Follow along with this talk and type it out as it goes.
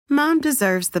Mom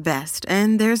deserves the best,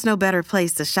 and there's no better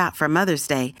place to shop for Mother's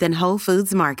Day than Whole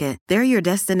Foods Market. They're your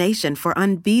destination for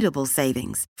unbeatable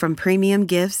savings, from premium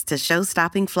gifts to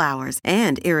show-stopping flowers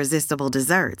and irresistible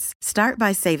desserts. Start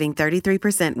by saving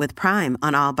 33% with Prime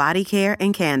on all body care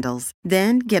and candles.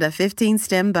 Then get a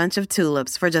 15-stem bunch of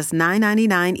tulips for just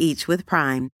 $9.99 each with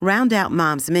Prime. Round out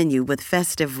Mom's menu with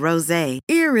festive rosé,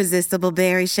 irresistible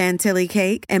berry chantilly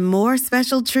cake, and more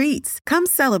special treats. Come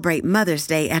celebrate Mother's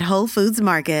Day at Whole Foods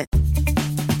Market.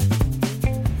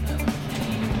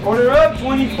 Order up,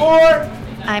 24!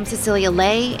 I'm Cecilia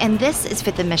Lay, and this is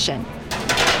Fit the Mission.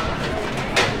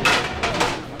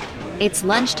 It's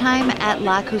lunchtime at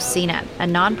La Cocina, a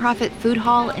nonprofit food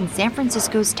hall in San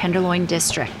Francisco's Tenderloin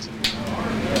district.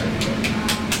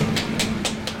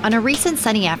 On a recent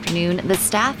sunny afternoon, the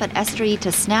staff at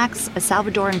Estrellita Snacks, a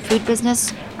Salvadoran food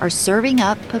business, are serving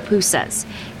up pupusas.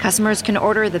 Customers can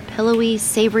order the pillowy,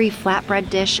 savory flatbread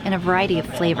dish in a variety of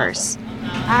flavors.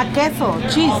 Queso,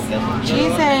 cheese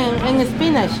and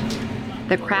spinach.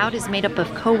 The crowd is made up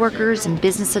of coworkers in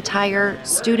business attire,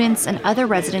 students, and other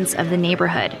residents of the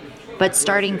neighborhood. But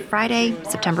starting Friday,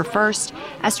 September 1st,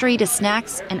 Estrellita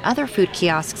Snacks and other food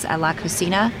kiosks at La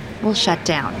Cocina will shut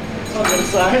down.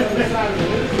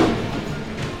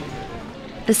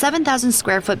 The 7,000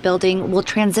 square foot building will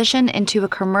transition into a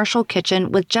commercial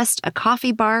kitchen with just a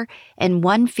coffee bar and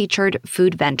one featured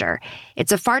food vendor.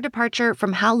 It's a far departure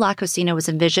from how La Cocina was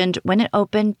envisioned when it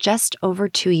opened just over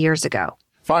 2 years ago.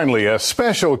 Finally, a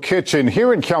special kitchen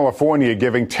here in California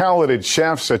giving talented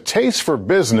chefs a taste for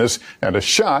business and a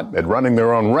shot at running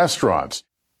their own restaurants.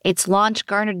 Its launch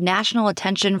garnered national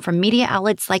attention from media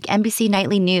outlets like NBC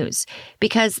Nightly News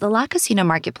because the La Cocina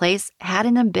Marketplace had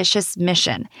an ambitious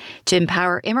mission to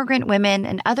empower immigrant women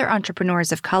and other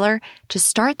entrepreneurs of color to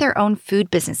start their own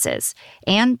food businesses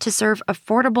and to serve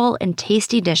affordable and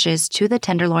tasty dishes to the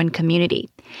Tenderloin community.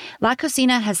 La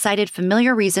Cocina has cited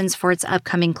familiar reasons for its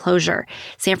upcoming closure: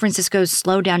 San Francisco's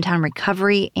slow downtown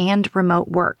recovery and remote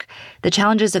work. The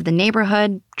challenges of the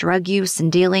neighborhood, drug use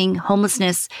and dealing,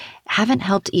 homelessness, haven't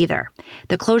helped either.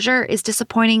 The closure is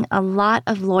disappointing a lot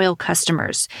of loyal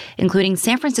customers, including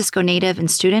San Francisco native and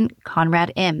student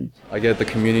Conrad M. I get the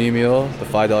community meal, the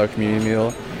 $5 community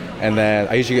meal, and then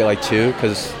I usually get like two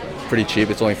because it's pretty cheap.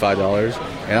 It's only $5.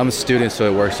 And I'm a student,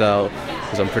 so it works out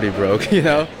because I'm pretty broke, you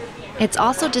know? It's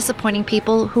also disappointing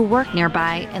people who work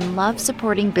nearby and love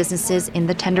supporting businesses in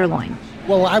the Tenderloin.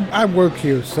 Well, I work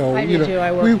here, so I do too.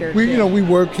 I work here too. We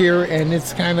work here, and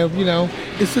it's kind of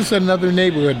it's just another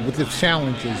neighborhood with its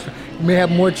challenges. We may have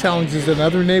more challenges than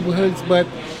other neighborhoods, but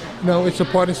it's a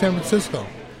part of San Francisco.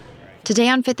 Today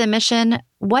on Fit the Mission,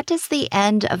 what does the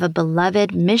end of a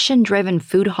beloved, mission-driven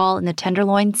food hall in the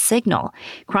Tenderloin signal?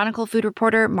 Chronicle food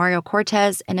reporter Mario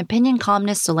Cortez and opinion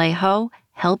columnist Soleil Ho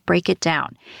help break it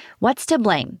down. What's to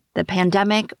blame, the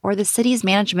pandemic or the city's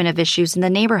management of issues in the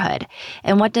neighborhood?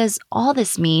 And what does all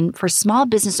this mean for small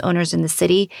business owners in the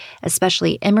city,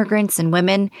 especially immigrants and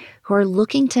women who are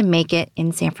looking to make it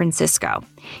in San Francisco?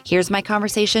 Here's my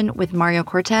conversation with Mario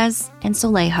Cortez and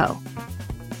Soleil Ho.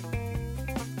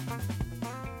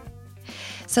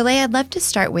 Soleil, I'd love to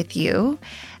start with you.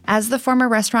 As the former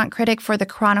restaurant critic for the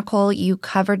Chronicle, you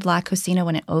covered La Cocina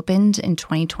when it opened in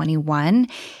 2021,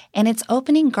 and its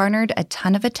opening garnered a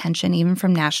ton of attention, even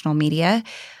from national media.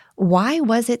 Why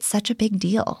was it such a big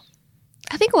deal?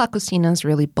 I think La Cocina is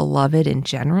really beloved in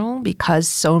general because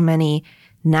so many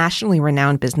nationally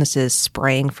renowned businesses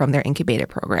sprang from their incubator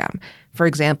program. For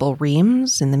example,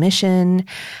 Reams in the Mission,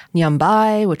 Nhum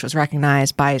Bai, which was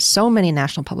recognized by so many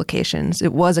national publications.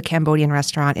 It was a Cambodian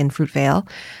restaurant in Fruitvale.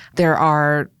 There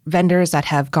are vendors that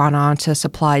have gone on to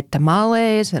supply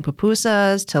tamales and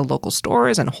pupusas to local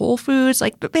stores and Whole Foods.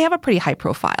 Like, they have a pretty high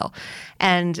profile.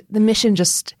 And the Mission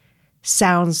just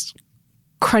sounds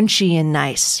crunchy and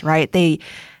nice, right? They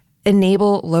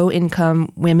enable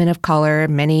low-income women of color,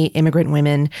 many immigrant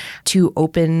women, to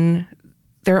open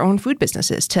their own food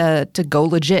businesses, to go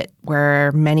legit,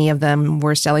 where many of them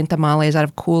were selling tamales out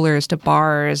of coolers to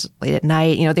bars late at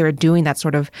night. They were doing that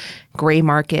sort of gray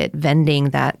market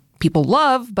vending that people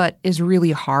love, but is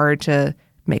really hard to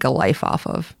make a life off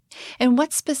of. And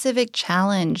what specific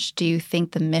challenge do you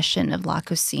think the mission of La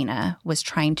Cocina was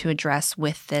trying to address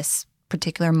with this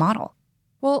particular model?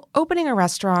 Well, opening a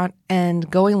restaurant and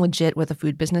going legit with a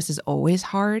food business is always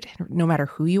hard, no matter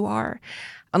who you are.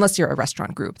 Unless you're a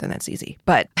restaurant group, then that's easy.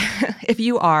 But if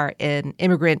you are an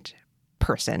immigrant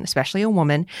person, especially a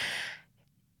woman,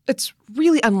 it's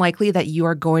really unlikely that you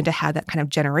are going to have that kind of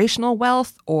generational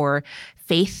wealth or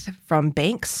faith from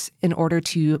banks in order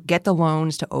to get the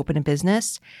loans to open a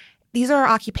business. These are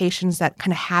occupations that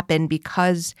kind of happen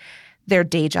because their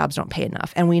day jobs don't pay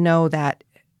enough. And we know that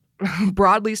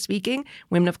broadly speaking,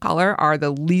 women of color are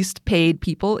the least paid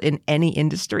people in any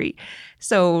industry.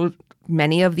 So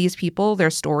many of these people, their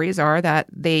stories are that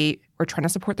they were trying to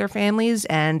support their families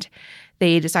and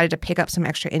they decided to pick up some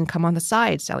extra income on the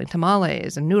side, selling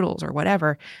tamales and noodles or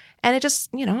whatever. And it just,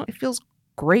 it feels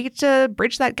great to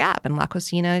bridge that gap. And La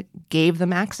Cocina gave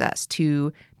them access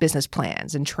to business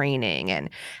plans and training and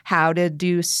how to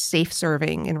do safe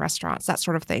serving in restaurants, that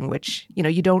sort of thing, which,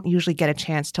 you don't usually get a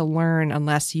chance to learn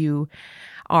unless you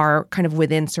are kind of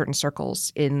within certain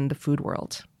circles in the food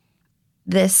world.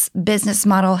 This business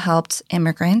model helped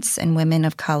immigrants and women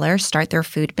of color start their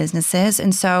food businesses.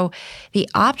 And so the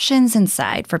options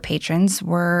inside for patrons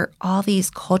were all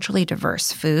these culturally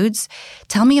diverse foods.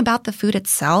 Tell me about the food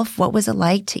itself. What was it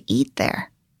like to eat there?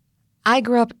 I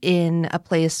grew up in a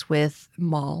place with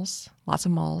malls, lots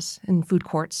of malls, and food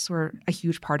courts were a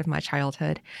huge part of my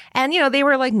childhood. And, they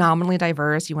were like nominally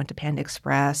diverse. You went to Panda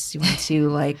Express, you went to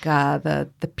like the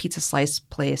pizza slice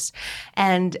place.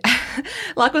 And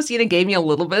La Cocina gave me a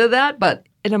little bit of that, but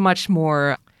in a much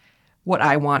more what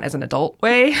I want as an adult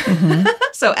way. Mm-hmm.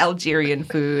 So Algerian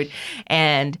food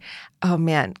and, oh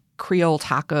man, Creole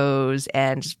tacos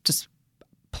and just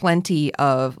plenty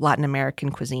of Latin American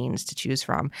cuisines to choose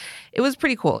from. It was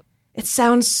pretty cool. It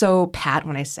sounds so pat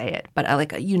when I say it, but I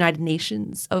like a United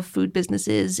Nations of food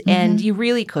businesses, and you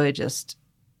really could just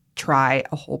try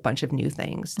a whole bunch of new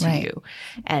things to do.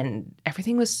 And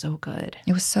everything was so good.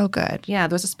 It was so good. Yeah,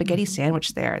 there was a spaghetti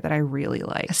sandwich there that I really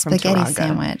liked. A spaghetti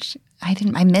sandwich.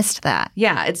 I missed that.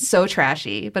 Yeah, it's so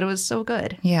trashy, but it was so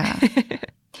good. Yeah.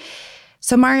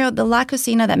 So, Mario, the La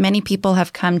Cocina that many people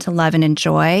have come to love and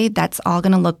enjoy, that's all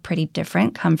going to look pretty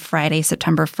different come Friday,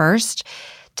 September 1st.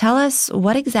 Tell us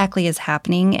what exactly is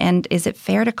happening, and is it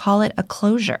fair to call it a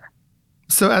closure?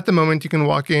 So at the moment, you can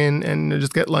walk in and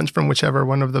just get lunch from whichever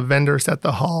one of the vendors at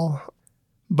the hall.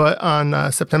 But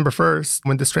on September 1st,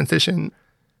 when this transition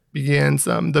begins,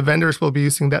 the vendors will be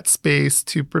using that space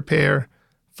to prepare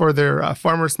for their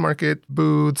farmers market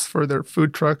booths, for their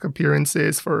food truck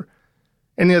appearances, for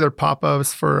any other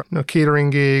pop-ups, for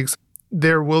catering gigs.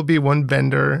 There will be one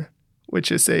vendor,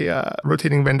 which is a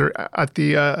rotating vendor at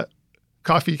the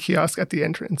coffee kiosk at the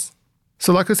entrance.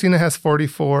 So La Cocina has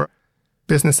 44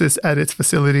 businesses at its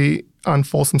facility on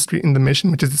Folsom Street in the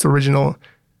Mission, which is its original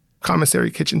commissary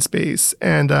kitchen space.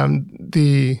 And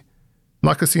the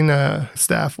La Cocina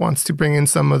staff wants to bring in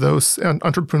some of those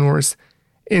entrepreneurs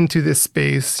into this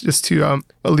space just to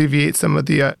alleviate some of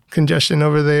the congestion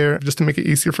over there, just to make it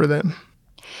easier for them.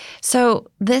 So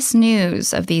this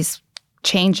news of these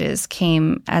changes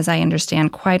came, as I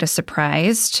understand, quite a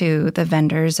surprise to the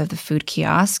vendors of the food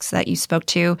kiosks that you spoke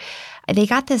to. They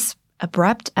got this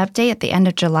abrupt update at the end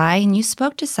of July, and you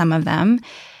spoke to some of them.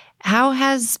 How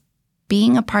has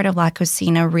being a part of La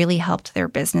Cocina really helped their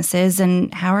businesses,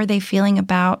 and how are they feeling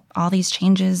about all these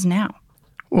changes now?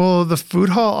 Well, the food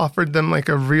hall offered them like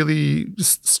a really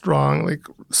just strong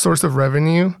source of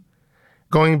revenue.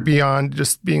 Going beyond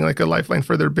just being like a lifeline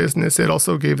for their business, it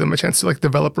also gave them a chance to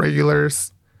develop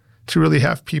regulars, to really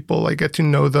have people get to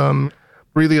know them,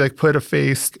 really put a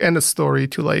face and a story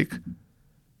to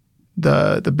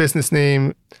the business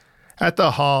name. At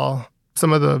the hall,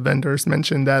 some of the vendors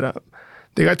mentioned that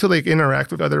they got to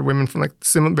interact with other women from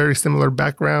very similar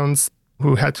backgrounds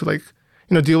who had to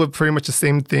deal with pretty much the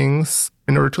same things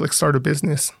in order to start a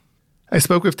business. I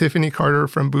spoke with Tiffany Carter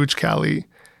from Booch Cali.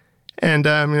 And,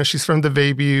 she's from the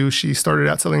Bayview. She started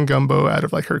out selling gumbo out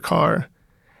of her car.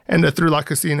 And through La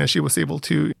Cocina, she was able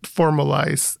to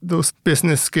formalize those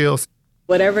business skills.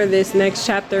 Whatever this next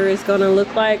chapter is going to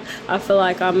look like, I feel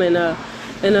like I'm in a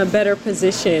better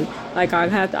position. I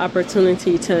have the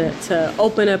opportunity to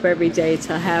open up every day,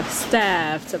 to have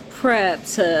staff, to prep,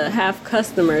 to have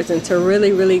customers, and to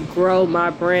really, really grow my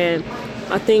brand.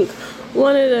 I think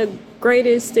one of the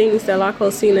greatest things that La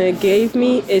Cocina gave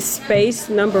me is space,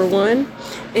 number one,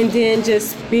 and then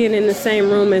just being in the same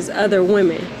room as other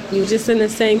women. You just in the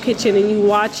same kitchen and you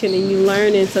watching and you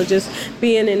learning, so just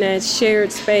being in that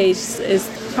shared space is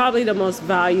probably the most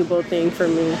valuable thing for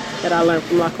me that I learned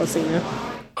from La Cocina.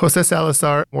 Jose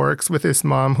Salazar works with his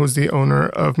mom, who's the owner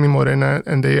of Mi Morena,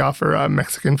 and they offer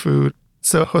Mexican food.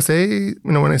 So Jose,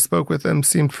 when I spoke with him,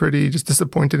 seemed pretty just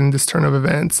disappointed in this turn of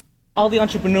events. All the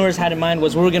entrepreneurs had in mind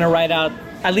was we were going to ride out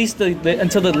at least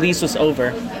until the lease was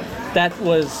over. That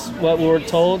was what we were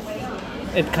told.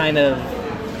 It kind of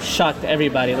shocked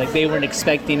everybody. They weren't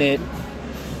expecting it.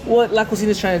 What La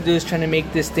Cocina is trying to do is trying to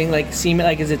make this thing seem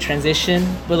like it's a transition.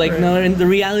 But no, in the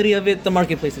reality of it, the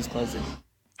marketplace is closing.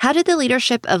 How did the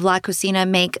leadership of La Cocina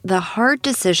make the hard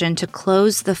decision to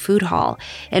close the food hall?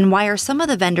 And why are some of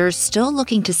the vendors still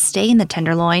looking to stay in the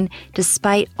Tenderloin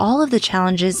despite all of the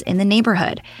challenges in the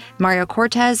neighborhood? Mario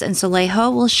Cortez and Soleil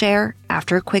Ho will share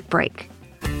after a quick break.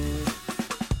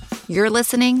 You're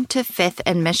listening to Fifth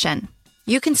and Mission.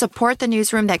 You can support the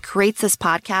newsroom that creates this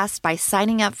podcast by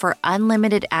signing up for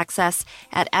unlimited access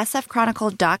at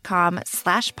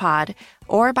sfchronicle.com/pod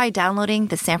or by downloading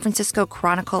the San Francisco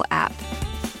Chronicle app.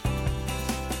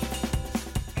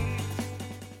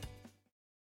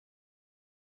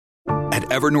 At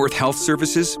Evernorth Health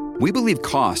Services, we believe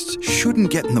costs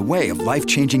shouldn't get in the way of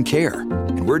life-changing care,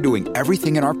 and we're doing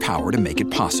everything in our power to make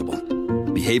it possible.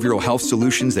 Behavioral health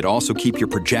solutions that also keep your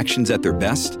projections at their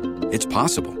best? It's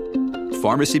possible.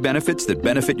 Pharmacy benefits that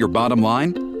benefit your bottom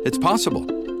line? It's possible.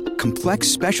 Complex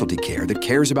specialty care that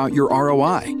cares about your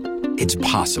ROI? It's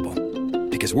possible.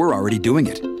 Because we're already doing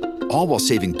it. All while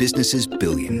saving businesses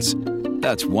billions.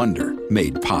 That's Wonder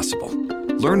made possible.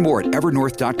 Learn more at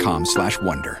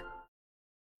evernorth.com/wonder.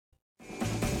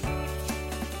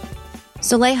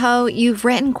 Soleil Ho, you've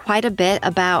written quite a bit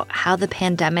about how the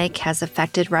pandemic has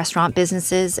affected restaurant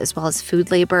businesses as well as food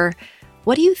labor.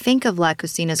 What do you think of La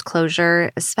Cocina's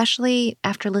closure, especially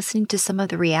after listening to some of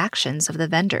the reactions of the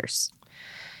vendors?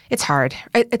 It's hard.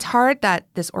 It's hard that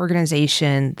this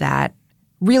organization that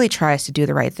really tries to do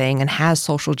the right thing and has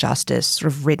social justice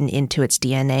sort of written into its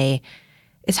DNA,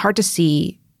 it's hard to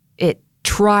see it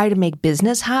try to make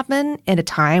business happen at a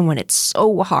time when it's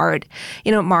so hard.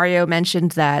 You know, Mario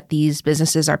mentioned that these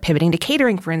businesses are pivoting to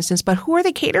catering, for instance, but who are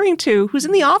they catering to? Who's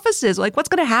in the offices? Like, what's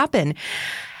going to happen?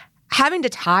 Having to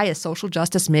tie a social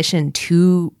justice mission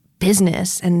to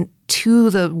business and to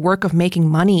the work of making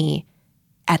money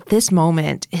at this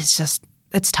moment is just,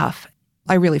 it's tough.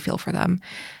 I really feel for them.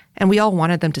 And we all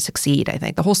wanted them to succeed, I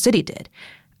think. The whole city did.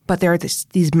 But there are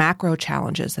these macro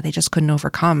challenges that they just couldn't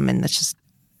overcome. And that's just,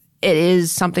 it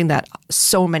is something that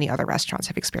so many other restaurants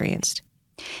have experienced.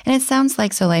 And it sounds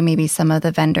like, Soleil, maybe some of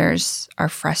the vendors are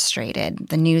frustrated.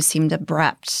 The news seemed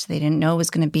abrupt. They didn't know it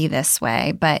was going to be this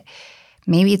way. But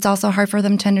maybe it's also hard for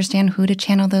them to understand who to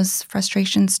channel those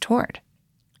frustrations toward.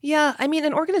 Yeah, I mean,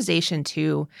 an organization,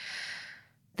 too,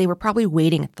 they were probably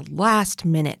waiting at the last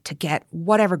minute to get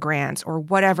whatever grants or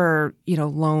whatever,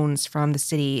 loans from the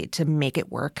city to make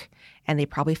it work. And they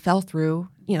probably fell through.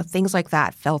 Things like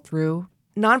that fell through.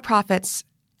 Nonprofits,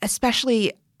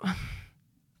 especially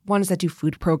ones that do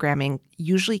food programming,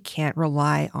 usually can't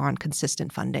rely on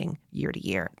consistent funding year to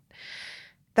year.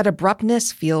 That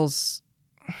abruptness feels,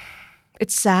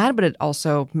 it's sad, but it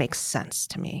also makes sense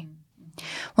to me.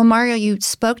 Well, Mario, you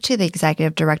spoke to the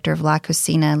executive director of La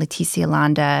Cocina, Leticia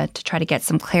Landa, to try to get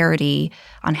some clarity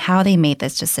on how they made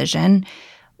this decision.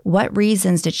 What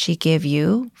reasons did she give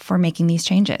you for making these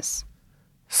changes?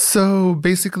 So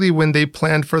basically, when they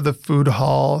planned for the food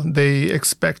hall, they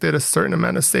expected a certain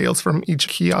amount of sales from each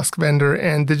kiosk vendor,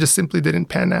 and they just simply didn't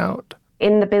pan out.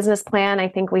 In the business plan, I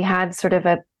think we had sort of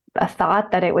a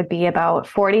thought that it would be about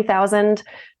 $40,000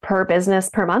 per business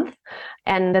per month.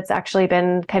 And it's actually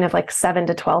been kind of like $7,000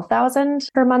 to $12,000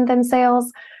 per month in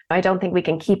sales. I don't think we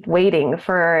can keep waiting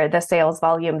for the sales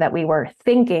volume that we were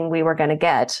thinking we were going to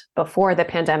get before the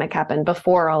pandemic happened,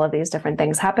 before all of these different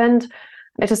things happened.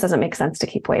 It just doesn't make sense to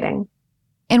keep waiting.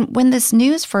 And when this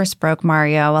news first broke,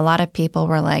 Mario, a lot of people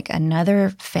were like,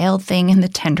 another failed thing in the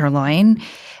Tenderloin.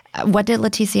 What did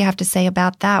Leticia have to say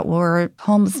about that? Were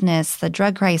homelessness, the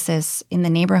drug crisis in the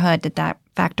neighborhood, did that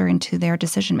factor into their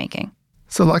decision-making?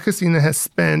 So La Cocina has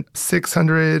spent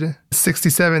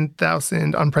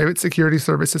 $667,000 on private security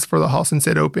services for the hall since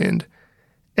it opened.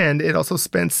 And it also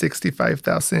spent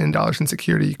 $65,000 in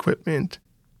security equipment.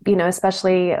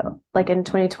 Especially like in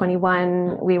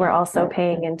 2021, we were also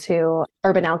paying into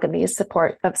Urban Alchemy's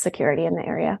support of security in the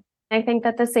area. I think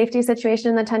that the safety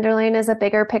situation in the Tenderloin is a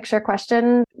bigger picture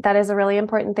question. That is a really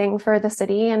important thing for the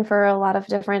city and for a lot of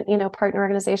different, partner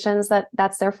organizations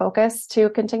that's their focus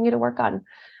to continue to work on.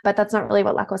 But that's not really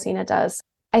what La Cocina does.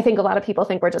 I think a lot of people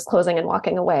think we're just closing and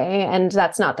walking away, and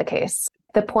that's not the case.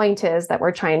 The point is that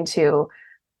we're trying to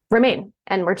remain,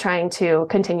 and we're trying to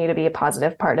continue to be a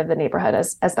positive part of the neighborhood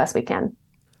as best we can.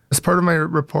 As part of my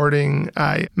reporting,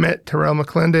 I met Terrell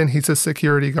McClendon. He's a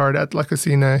security guard at La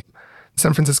Cocina,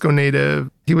 San Francisco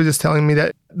native. He was just telling me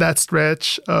that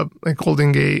stretch of like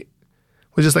Golden Gate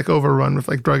was just like overrun with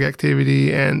like drug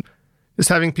activity, and just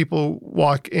having people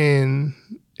walk in,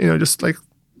 just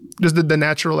the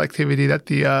natural activity that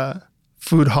the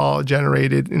food hall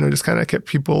generated, just kind of kept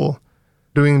people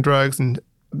doing drugs and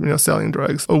selling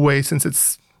drugs away, since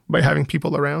it's by having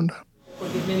people around.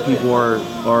 People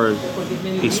are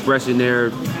expressing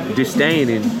their disdain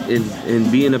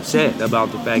and being upset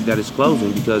about the fact that it's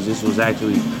closing, because this was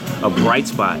actually a bright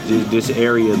spot. This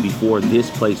area before this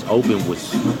place opened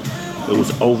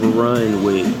was overrun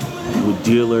with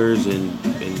dealers and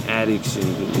addicts,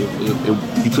 and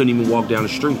you couldn't even walk down the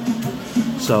street.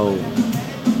 So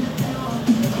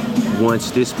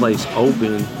once this place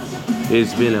opened,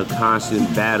 it's been a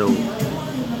constant battle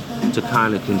to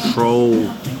kind of control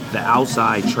the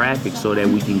outside traffic so that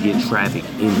we can get traffic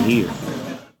in here.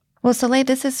 Well, Soleil,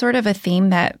 this is sort of a theme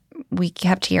that we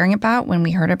kept hearing about when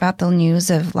we heard about the news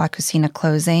of La Cocina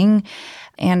closing.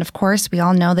 And of course, we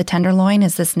all know the Tenderloin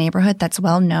is this neighborhood that's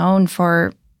well known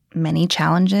for many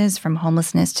challenges, from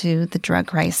homelessness to the drug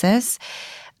crisis.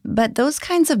 But those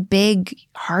kinds of big,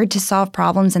 hard-to-solve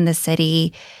problems in the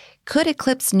city could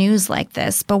eclipse news like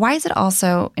this. But why is it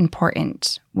also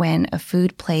important when a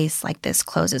food place like this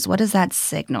closes? What does that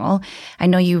signal? I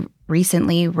know you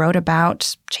recently wrote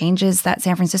about changes that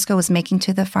San Francisco was making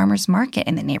to the farmers market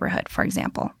in the neighborhood, for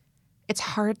example. It's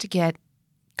hard to get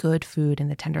good food in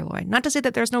the Tenderloin. Not to say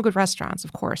that there's no good restaurants.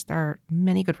 Of course, there are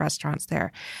many good restaurants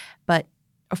there. But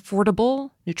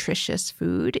affordable, nutritious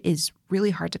food is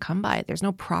really hard to come by. There's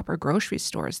no proper grocery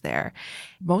stores there.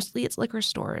 Mostly it's liquor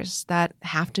stores that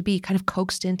have to be kind of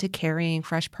coaxed into carrying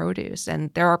fresh produce.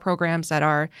 And there are programs that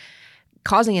are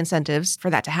causing incentives for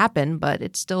that to happen, but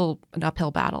it's still an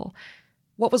uphill battle.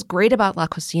 What was great about La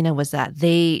Cocina was that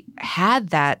they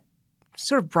had that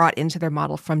sort of brought into their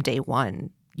model from day one.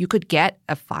 You could get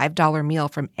a $5 meal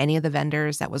from any of the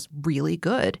vendors that was really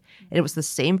good. And it was the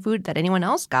same food that anyone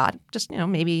else got, just,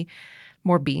 maybe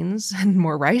more beans and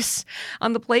more rice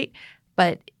on the plate.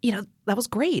 But, that was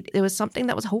great. It was something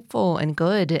that was hopeful and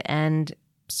good and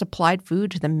supplied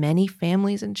food to the many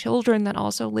families and children that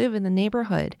also live in the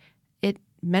neighborhood. It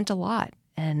meant a lot.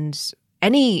 And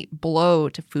any blow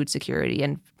to food security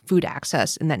and food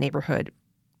access in that neighborhood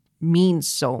means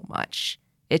so much.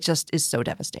 It just is so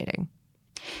devastating.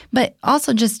 But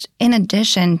also, just in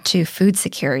addition to food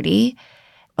security,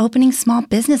 opening small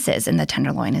businesses in the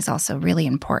Tenderloin is also really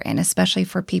important, especially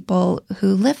for people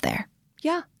who live there.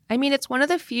 Yeah. I mean, it's one of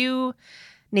the few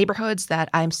neighborhoods that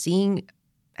I'm seeing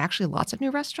actually lots of new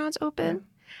restaurants open.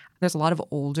 There's a lot of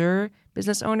older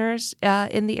business owners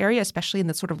in the area, especially in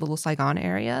the sort of Little Saigon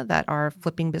area, that are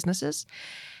flipping businesses.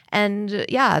 And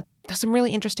there's some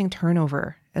really interesting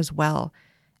turnover as well.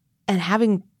 And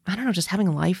having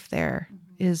life there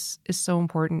is so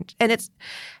important. And it's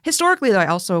historically, though, I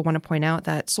also want to point out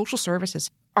that social services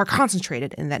are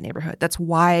concentrated in that neighborhood. That's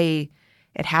why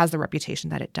it has the reputation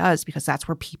that it does, because that's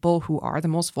where people who are the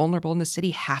most vulnerable in the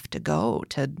city have to go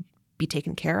to be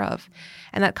taken care of.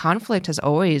 And that conflict has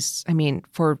always,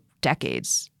 for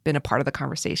decades, been a part of the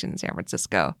conversation in San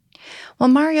Francisco. Well,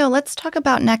 Mario, let's talk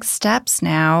about next steps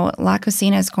now. La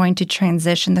Cocina is going to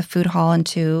transition the food hall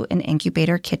into an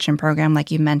incubator kitchen program,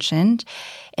 like you mentioned.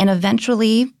 And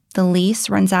eventually, the lease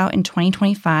runs out in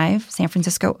 2025. San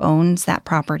Francisco owns that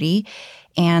property,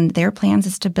 and their plans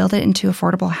is to build it into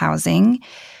affordable housing.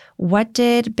 What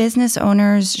did business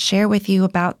owners share with you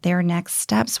about their next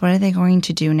steps? What are they going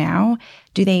to do now?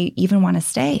 Do they even want to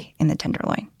stay in the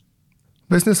Tenderloin?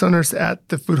 Business owners at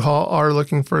the food hall are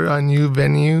looking for new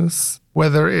venues,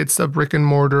 whether it's a brick and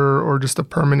mortar or just a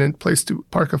permanent place to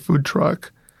park a food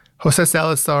truck. Jose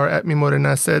Salazar at Mi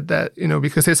Morena said that,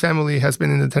 because his family has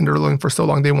been in the Tenderloin for so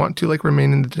long, they want to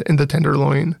remain in the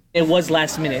Tenderloin. It was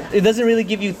last minute. It doesn't really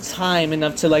give you time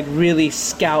enough to really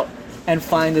scout and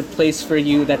find a place for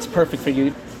you that's perfect for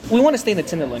you. We want to stay in the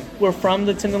Tenderloin. We're from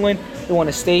the Tenderloin. We want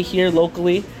to stay here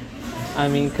locally.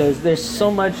 Because there's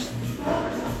so much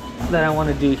that I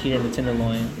want to do here in the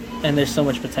Tenderloin, and there's so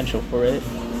much potential for it.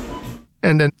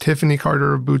 And then Tiffany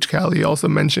Carter of Booch Cali also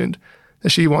mentioned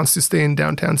that she wants to stay in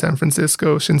downtown San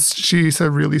Francisco since she's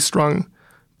a really strong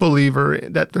believer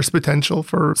that there's potential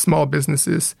for small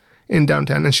businesses in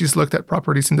downtown. And she's looked at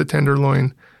properties in the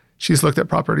Tenderloin. She's looked at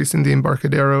properties in the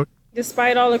Embarcadero.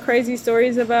 Despite all the crazy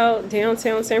stories about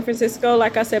downtown San Francisco,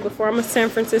 like I said before, I'm a San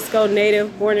Francisco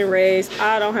native, born and raised.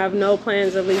 I don't have no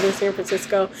plans of leaving San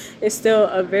Francisco. It's still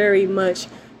a very much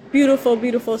beautiful,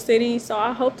 beautiful city. So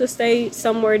I hope to stay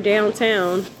somewhere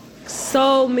downtown.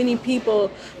 So many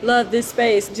people love this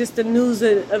space. Just the news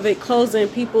of it closing,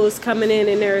 people is coming in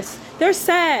and they're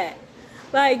sad.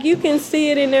 You can see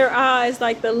it in their eyes,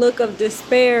 the look of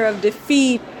despair, of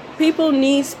defeat. People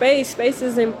need space. Space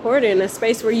is important, a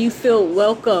space where you feel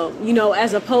welcome,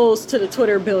 as opposed to the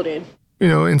Twitter building.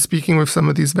 In speaking with some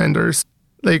of these vendors,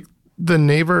 the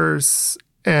neighbors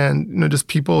And, just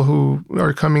people who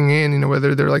are coming in,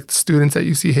 whether they're like students at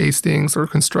UC Hastings or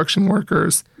construction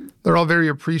workers, they're all very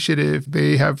appreciative.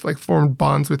 They have like formed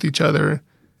bonds with each other.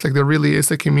 It's like there really is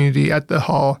a community at the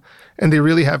hall, and they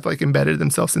really have like embedded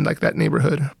themselves in like that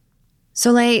neighborhood.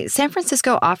 Soleil, San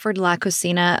Francisco offered La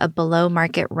Cocina a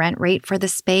below-market rent rate for the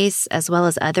space, as well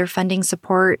as other funding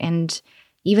support, and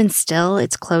even still,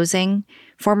 it's closing.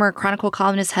 Former Chronicle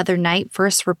columnist Heather Knight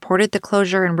first reported the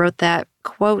closure and wrote that,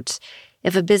 quote,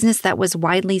 "If a business that was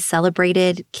widely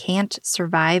celebrated can't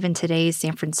survive in today's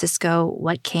San Francisco,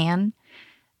 what can?"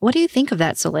 What do you think of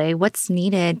that, Soleil? What's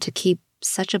needed to keep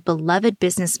such a beloved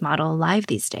business model alive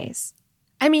these days?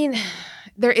 I mean,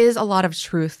 there is a lot of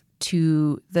truth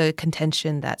to the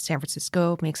contention that San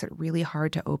Francisco makes it really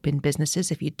hard to open businesses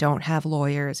if you don't have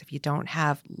lawyers, if you don't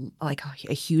have like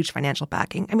a huge financial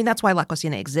backing. I mean, that's why La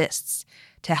Cocina exists,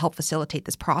 to help facilitate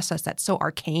this process that's so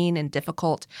arcane and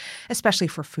difficult, especially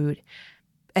for food.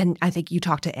 And I think you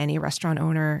talk to any restaurant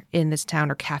owner in this town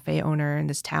or cafe owner in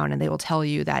this town, and they will tell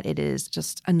you that it is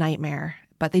just a nightmare.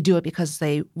 But they do it because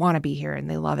they want to be here and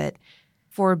they love it.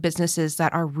 For businesses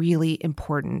that are really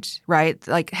important, right?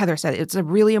 Like Heather said, it's a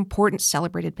really important,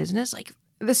 celebrated business. Like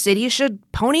the city should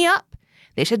pony up.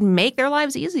 They should make their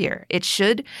lives easier. It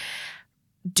should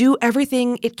do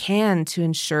everything it can to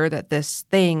ensure that this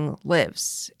thing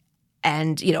lives.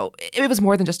 And, it was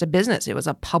more than just a business. It was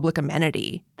a public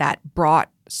amenity that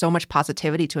brought so much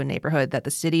positivity to a neighborhood that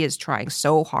the city is trying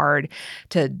so hard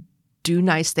to do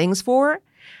nice things for,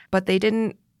 but they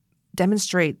didn't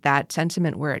demonstrate that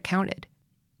sentiment where it counted.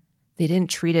 They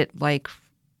didn't treat it like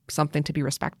something to be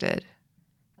respected.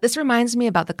 This reminds me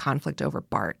about the conflict over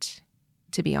BART,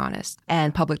 to be honest,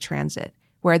 and public transit,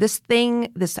 where this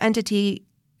entity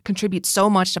contributes so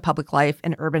much to public life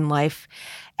and urban life,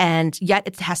 and yet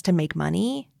it has to make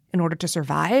money in order to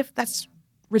survive. That's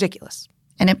ridiculous.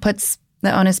 And it puts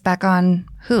the onus back on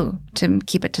who to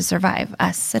keep it to survive?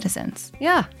 Us citizens.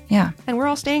 Yeah. And we're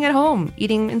all staying at home,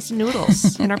 eating instant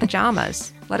noodles in our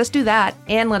pajamas. Let us do that,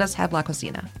 and let us have La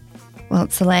Cocina. Well,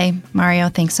 Soleil, Mario,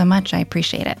 thanks so much. I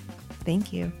appreciate it.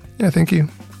 Thank you. Yeah, thank you.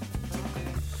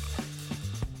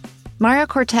 Mario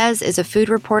Cortez is a food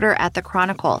reporter at The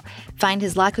Chronicle. Find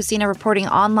his La Cocina reporting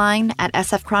online at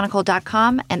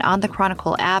sfchronicle.com and on the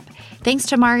Chronicle app. Thanks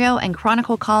to Mario and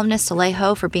Chronicle columnist Soleil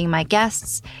Ho for being my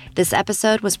guests. This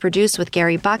episode was produced with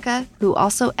Gary Baca, who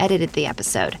also edited the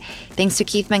episode. Thanks to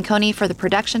Keith Manconi for the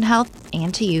production help,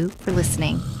 and to you for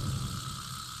listening.